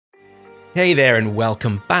Hey there and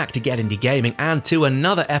welcome back to Get Indie Gaming and to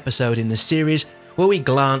another episode in the series where we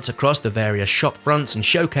glance across the various shop fronts and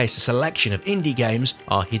showcase a selection of indie games,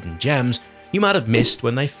 our hidden gems, you might have missed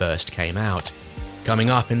when they first came out. Coming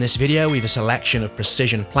up in this video we have a selection of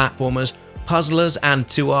precision platformers, puzzlers and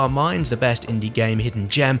to our minds the best indie game hidden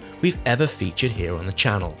gem we've ever featured here on the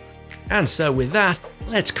channel. And so with that,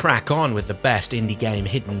 let's crack on with the best indie game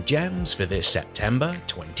hidden gems for this September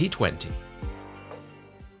 2020.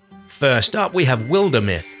 First up, we have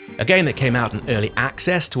Wildermyth, a game that came out in early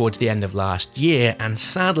access towards the end of last year, and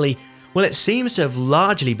sadly, well, it seems to have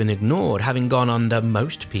largely been ignored, having gone under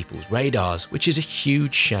most people's radars, which is a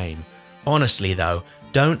huge shame. Honestly though,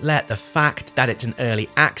 don't let the fact that it's an early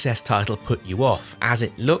access title put you off, as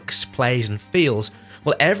it looks, plays and feels,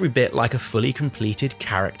 well, every bit like a fully completed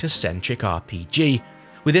character-centric RPG,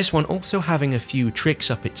 with this one also having a few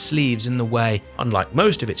tricks up its sleeves in the way, unlike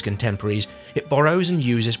most of its contemporaries, it borrows and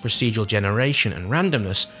uses procedural generation and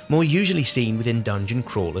randomness more usually seen within dungeon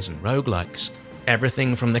crawlers and roguelikes.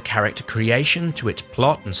 Everything from the character creation to its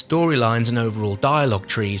plot and storylines and overall dialogue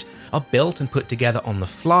trees are built and put together on the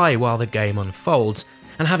fly while the game unfolds,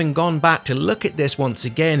 and having gone back to look at this once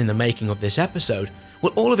again in the making of this episode,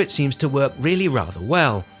 well, all of it seems to work really rather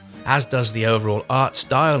well, as does the overall art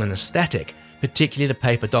style and aesthetic, particularly the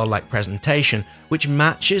paper doll-like presentation, which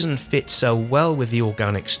matches and fits so well with the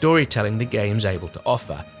organic storytelling the game's able to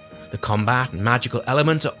offer. The combat and magical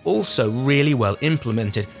elements are also really well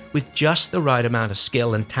implemented, with just the right amount of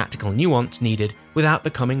skill and tactical nuance needed without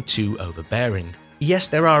becoming too overbearing. Yes,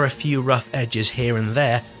 there are a few rough edges here and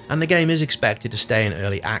there, and the game is expected to stay in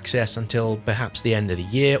early access until perhaps the end of the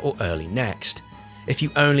year or early next. If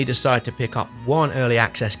you only decide to pick up one early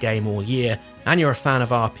access game all year, and you're a fan of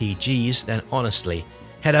RPGs, then honestly,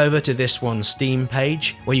 head over to this one's Steam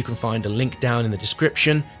page where you can find a link down in the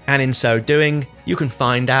description, and in so doing, you can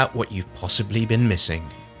find out what you've possibly been missing.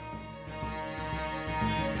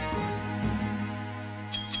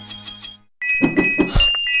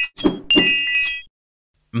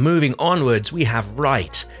 Moving onwards, we have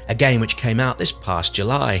Right, a game which came out this past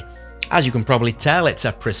July. As you can probably tell, it's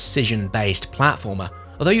a precision-based platformer,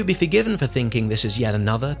 although you'd be forgiven for thinking this is yet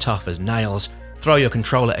another tough as nails, throw your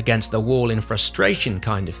controller against the wall in frustration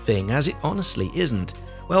kind of thing, as it honestly isn't.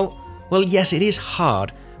 Well, yes, it is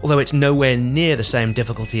hard, although it's nowhere near the same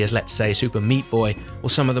difficulty as, let's say, Super Meat Boy or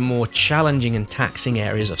some of the more challenging and taxing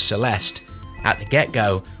areas of Celeste. At the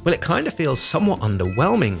get-go, well, it kind of feels somewhat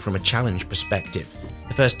underwhelming from a challenge perspective.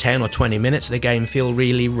 The first 10 or 20 minutes of the game feel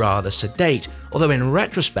really rather sedate, although in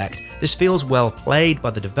retrospect, this feels well played by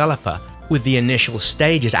the developer, with the initial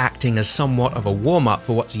stages acting as somewhat of a warm-up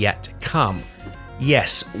for what's yet to come.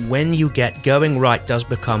 Yes, when you get going, Right does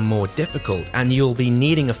become more difficult, and you'll be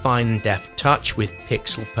needing a fine and deft touch with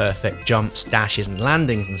pixel-perfect jumps, dashes and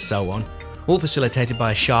landings and so on, all facilitated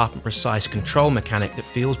by a sharp and precise control mechanic that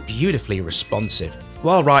feels beautifully responsive.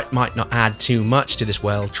 While Right might not add too much to this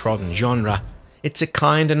well-trodden genre, it's a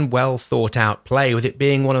kind and well thought out play, with it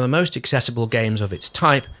being one of the most accessible games of its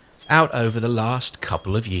type out over the last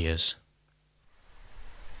couple of years.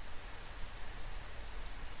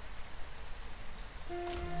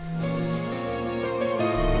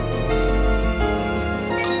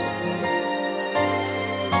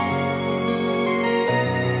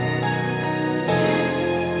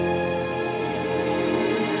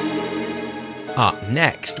 Up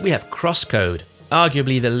next, we have Crosscode,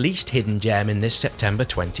 arguably the least hidden gem in this September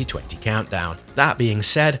 2020 countdown. That being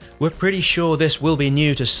said, we're pretty sure this will be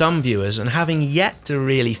new to some viewers, and having yet to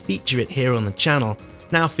really feature it here on the channel,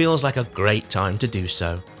 now feels like a great time to do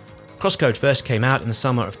so. Crosscode first came out in the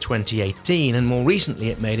summer of 2018, and more recently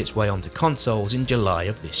it made its way onto consoles in July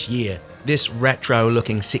of this year. This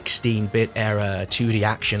retro-looking 16-bit era 2D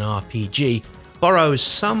action RPG borrows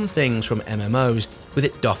some things from MMOs, with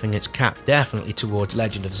it doffing its cap definitely towards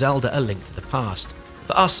Legend of Zelda: A Link to the Past.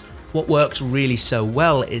 For us, what works really so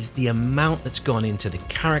well is the amount that's gone into the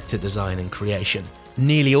character design and creation.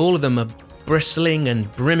 Nearly all of them are bristling and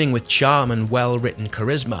brimming with charm and well-written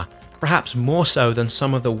charisma, perhaps more so than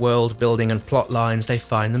some of the world building and plot lines they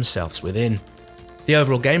find themselves within. The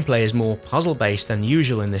overall gameplay is more puzzle-based than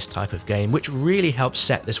usual in this type of game, which really helps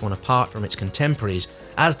set this one apart from its contemporaries,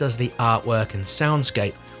 as does the artwork and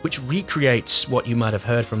soundscape, which recreates what you might have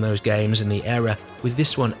heard from those games in the era, with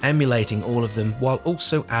this one emulating all of them while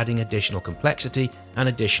also adding additional complexity and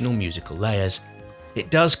additional musical layers.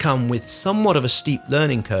 It does come with somewhat of a steep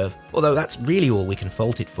learning curve, although that's really all we can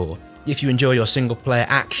fault it for. If you enjoy your single-player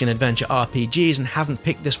action-adventure RPGs and haven't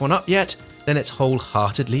picked this one up yet, then it's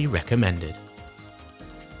wholeheartedly recommended.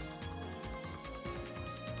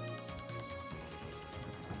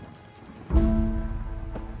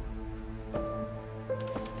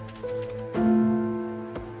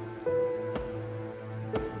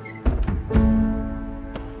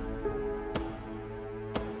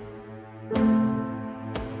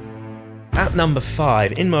 At number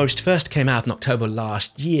 5, Inmost first came out in October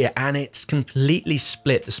last year, and it's completely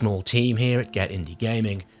split the small team here at Get Indie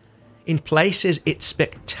Gaming. In places, it's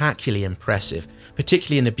spectacularly impressive,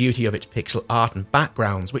 particularly in the beauty of its pixel art and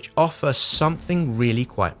backgrounds, which offer something really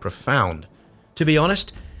quite profound. To be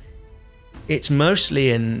honest, it's mostly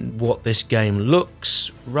in what this game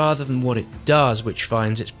looks, rather than what it does, which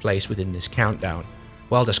finds its place within this countdown.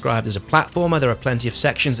 While described as a platformer, there are plenty of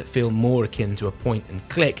sections that feel more akin to a point and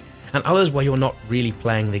click, and others where you're not really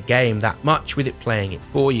playing the game that much, with it playing it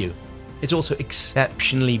for you. It's also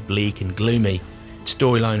exceptionally bleak and gloomy. Its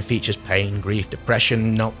storyline features pain, grief,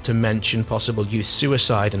 depression, not to mention possible youth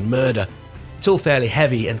suicide and murder. It's all fairly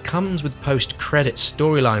heavy and comes with post-credits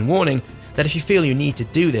storyline warning that if you feel you need to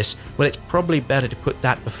do this, well, it's probably better to put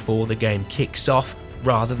that before the game kicks off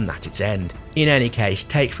rather than at its end. In any case,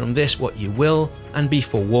 take from this what you will and be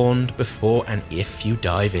forewarned before and if you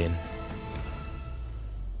dive in.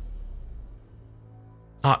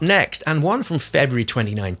 Up next, and one from February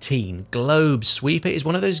 2019, Globe Sweeper is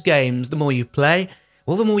one of those games the more you play,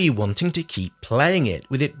 well, the more you're wanting to keep playing it,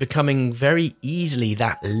 with it becoming very easily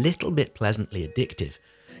that little bit pleasantly addictive.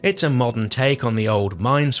 It's a modern take on the old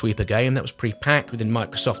Minesweeper game that was pre-packed within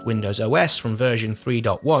Microsoft Windows OS from version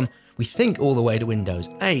 3.1, we think all the way to Windows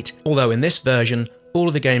 8, although in this version, all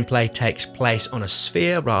of the gameplay takes place on a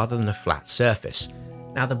sphere rather than a flat surface.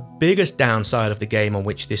 Now, the biggest downside of the game on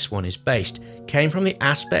which this one is based came from the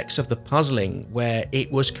aspects of the puzzling, where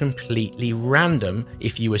it was completely random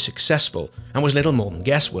if you were successful, and was little more than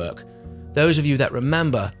guesswork. Those of you that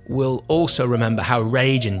remember will also remember how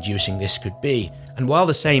rage-inducing this could be, and while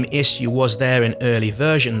the same issue was there in early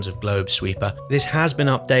versions of Globe Sweeper, this has been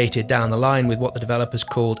updated down the line with what the developers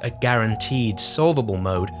called a guaranteed solvable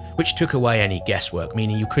mode, which took away any guesswork,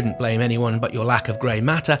 meaning you couldn't blame anyone but your lack of grey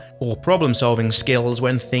matter or problem-solving skills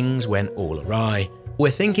when things went all awry.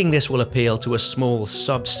 We're thinking this will appeal to a small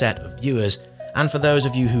subset of viewers, and for those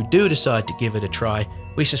of you who do decide to give it a try,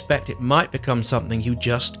 we suspect it might become something you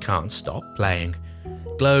just can't stop playing.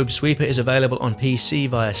 Globe Sweeper is available on PC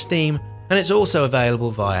via Steam, and it's also available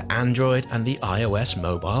via Android and the iOS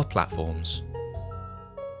mobile platforms.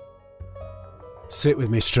 Sit with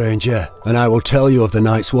me, stranger, and I will tell you of the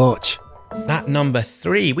Night's Watch. At number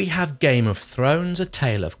 3, we have Game of Thrones: A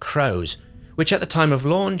Tale of Crows, which at the time of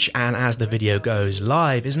launch and as the video goes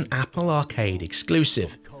live is an Apple Arcade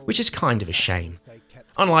exclusive, which is kind of a shame.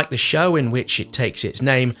 Unlike the show in which it takes its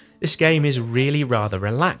name, this game is really rather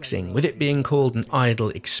relaxing, with it being called an idle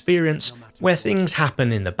experience where things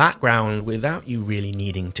happen in the background without you really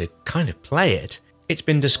needing to kind of play it. It's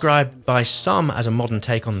been described by some as a modern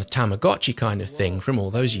take on the Tamagotchi kind of thing from all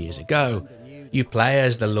those years ago. You play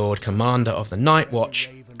as the Lord Commander of the Night Watch,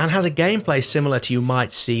 and has a gameplay similar to you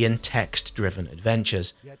might see in text-driven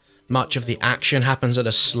adventures. Much of the action happens at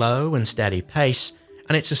a slow and steady pace,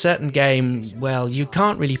 and it's a certain game, well, you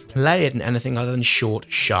can't really play it in anything other than short,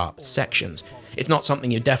 sharp sections. It's not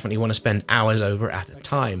something you definitely want to spend hours over at a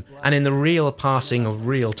time, and in the real passing of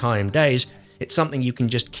real-time days, it's something you can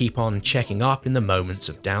just keep on checking up in the moments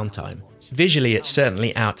of downtime. Visually, it's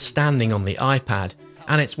certainly outstanding on the iPad,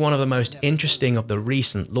 and it's one of the most interesting of the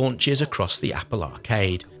recent launches across the Apple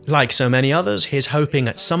Arcade. Like so many others, here's hoping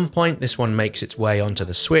at some point this one makes its way onto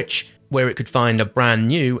the Switch, where it could find a brand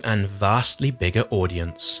new and vastly bigger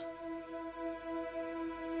audience.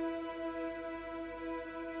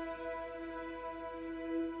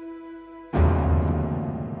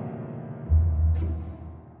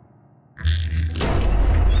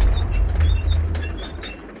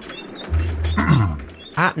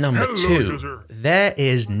 At number 2, there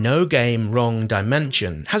is No Game Wrong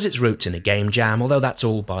Dimension. Has its roots in a game jam, although that's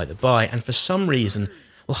all by the by, and for some reason,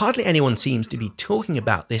 well, hardly anyone seems to be talking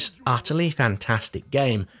about this utterly fantastic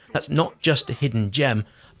game that's not just a hidden gem,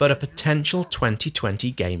 but a potential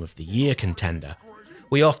 2020 Game of the Year contender.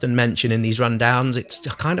 We often mention in these rundowns it's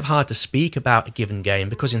kind of hard to speak about a given game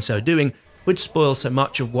because in so doing, would spoil so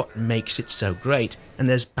much of what makes it so great, and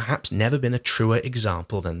there's perhaps never been a truer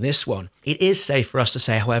example than this one. It is safe for us to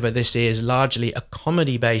say, however, this is largely a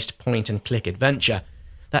comedy-based point-and-click adventure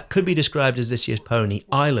that could be described as this year's Pony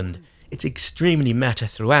Island. It's extremely meta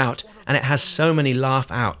throughout, and it has so many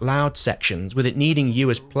laugh-out-loud sections, with it needing you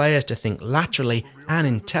as players to think laterally and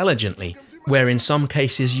intelligently, where in some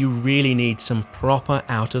cases you really need some proper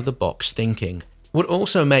out-of-the-box thinking. What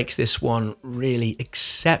also makes this one really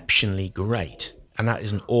exceptionally great, and that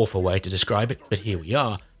is an awful way to describe it, but here we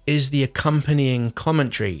are, is the accompanying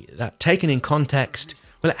commentary that, taken in context,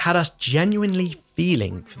 well, it had us genuinely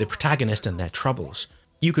feeling for the protagonist and their troubles.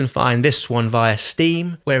 You can find this one via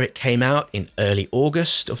Steam, where it came out in early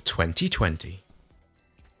August of 2020.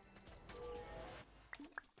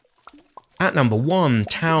 At number 1,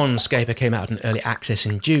 Townscaper came out in early access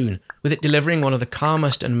in June, with it delivering one of the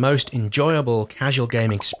calmest and most enjoyable casual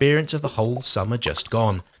game experience of the whole summer just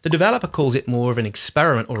gone. The developer calls it more of an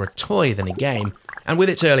experiment or a toy than a game, and with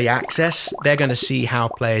its early access, they're going to see how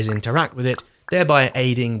players interact with it, thereby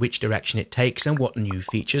aiding which direction it takes and what new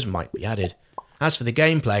features might be added. As for the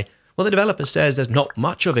gameplay, well, the developer says there's not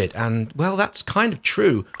much of it, and, well, that's kind of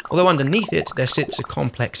true, although underneath it there sits a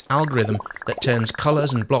complex algorithm that turns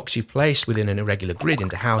colours and blocks you place within an irregular grid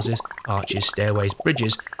into houses, arches, stairways,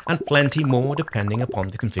 bridges, and plenty more depending upon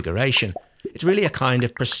the configuration. It's really a kind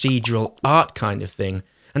of procedural art kind of thing,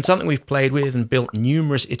 and something we've played with and built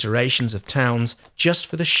numerous iterations of towns just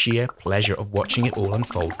for the sheer pleasure of watching it all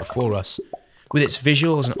unfold before us. With its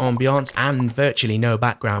visuals and ambiance and virtually no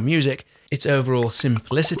background music, its overall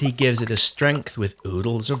simplicity gives it a strength with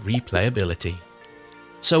oodles of replayability.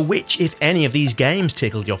 So which, if any, of these games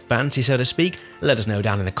tickled your fancy, so to speak? Let us know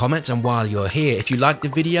down in the comments, and while you're here, if you liked the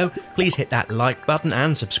video, please hit that like button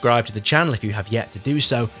and subscribe to the channel if you have yet to do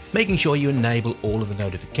so, making sure you enable all of the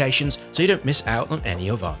notifications so you don't miss out on any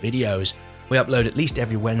of our videos. We upload at least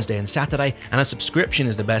every Wednesday and Saturday, and a subscription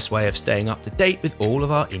is the best way of staying up to date with all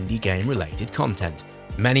of our indie game related content.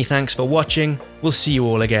 Many thanks for watching. We'll see you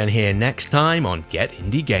all again here next time on Get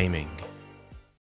Indie Gaming.